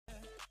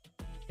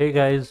Hey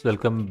guys,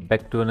 welcome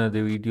back to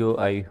another video.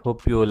 I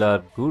hope you all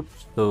are good.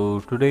 So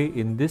today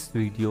in this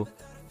video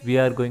we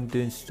are going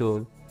to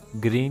install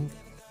green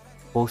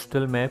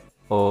postal map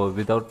or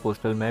without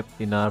postal map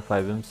in our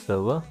FiveM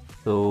server.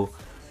 So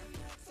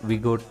we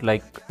got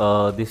like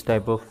this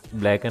type of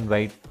black and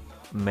white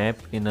map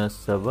in a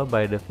server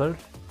by default.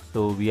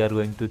 So we are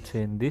going to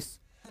change this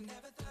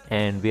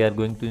and we are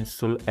going to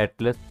install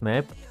Atlas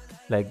map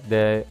like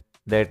that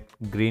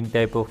green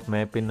type of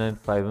map in a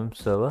FiveM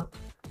server.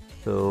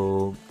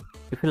 So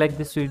if you like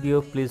this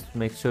video, please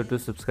make sure to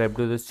subscribe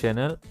to this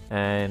channel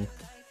and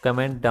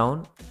comment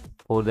down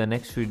for the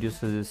next video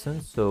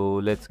suggestions. So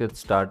let's get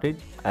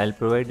started. I'll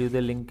provide you the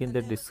link in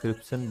the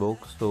description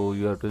box, so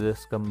you have to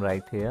just come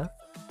right here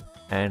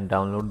and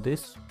download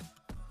this.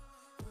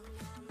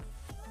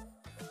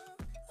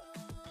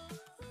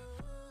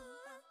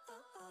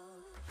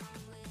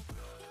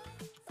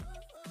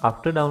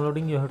 After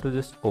downloading, you have to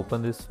just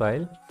open this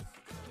file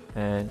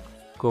and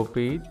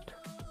copy it.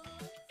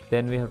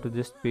 Then we have to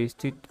just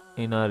paste it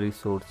in our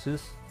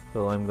resources.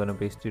 So I'm gonna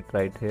paste it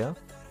right here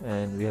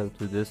and we have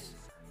to just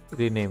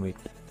rename it.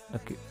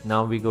 Okay,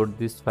 now we got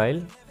this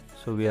file,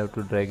 so we have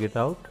to drag it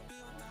out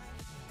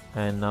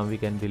and now we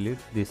can delete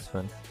this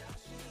one.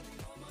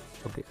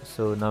 Okay,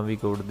 so now we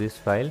go to this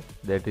file,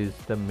 that is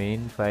the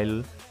main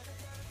file.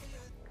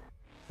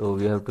 So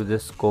we have to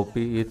just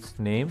copy its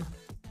name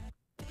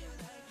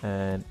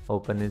and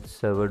open its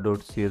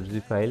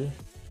server.csv file,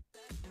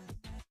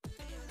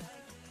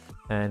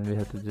 and we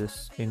have to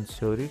just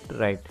ensure it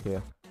right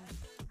here.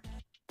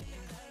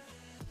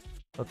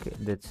 Okay,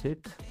 that's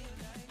it.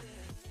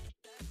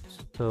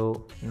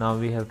 So now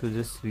we have to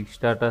just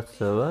restart our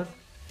server.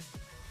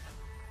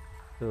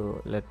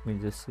 So let me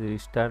just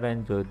restart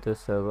and join the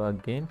server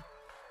again.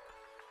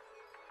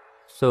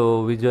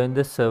 So we join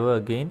the server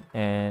again,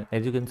 and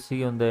as you can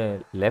see on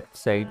the left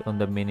side on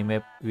the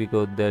minimap, we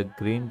got the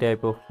green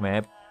type of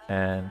map,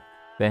 and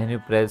when you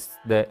press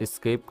the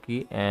escape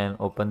key and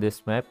open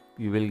this map,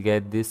 you will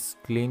get this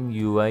clean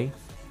UI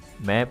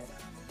map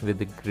with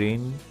the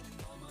green.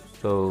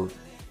 So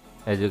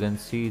as you can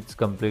see, it's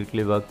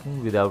completely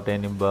working without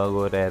any bug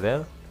or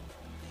error.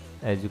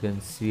 As you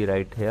can see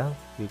right here,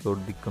 we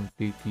got the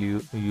complete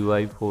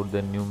UI for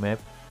the new map.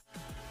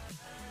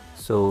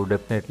 So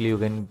definitely you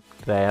can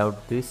try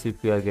out this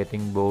if you are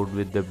getting bored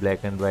with the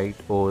black and white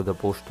or the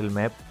postal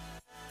map.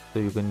 So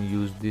you can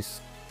use this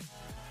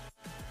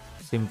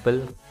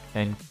simple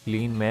and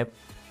clean map.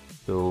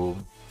 So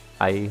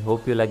I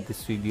hope you like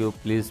this video.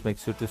 Please make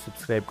sure to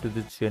subscribe to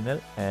the channel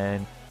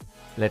and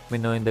let me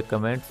know in the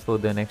comments for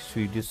the next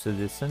video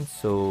suggestions.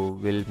 So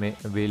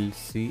we'll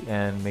see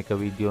and make a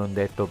video on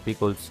that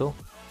topic also.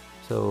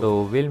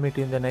 So we'll meet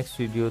in the next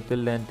video.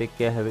 Till then, take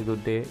care, have a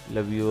good day,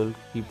 love you all,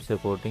 keep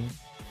supporting,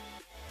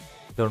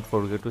 don't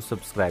forget to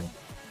subscribe.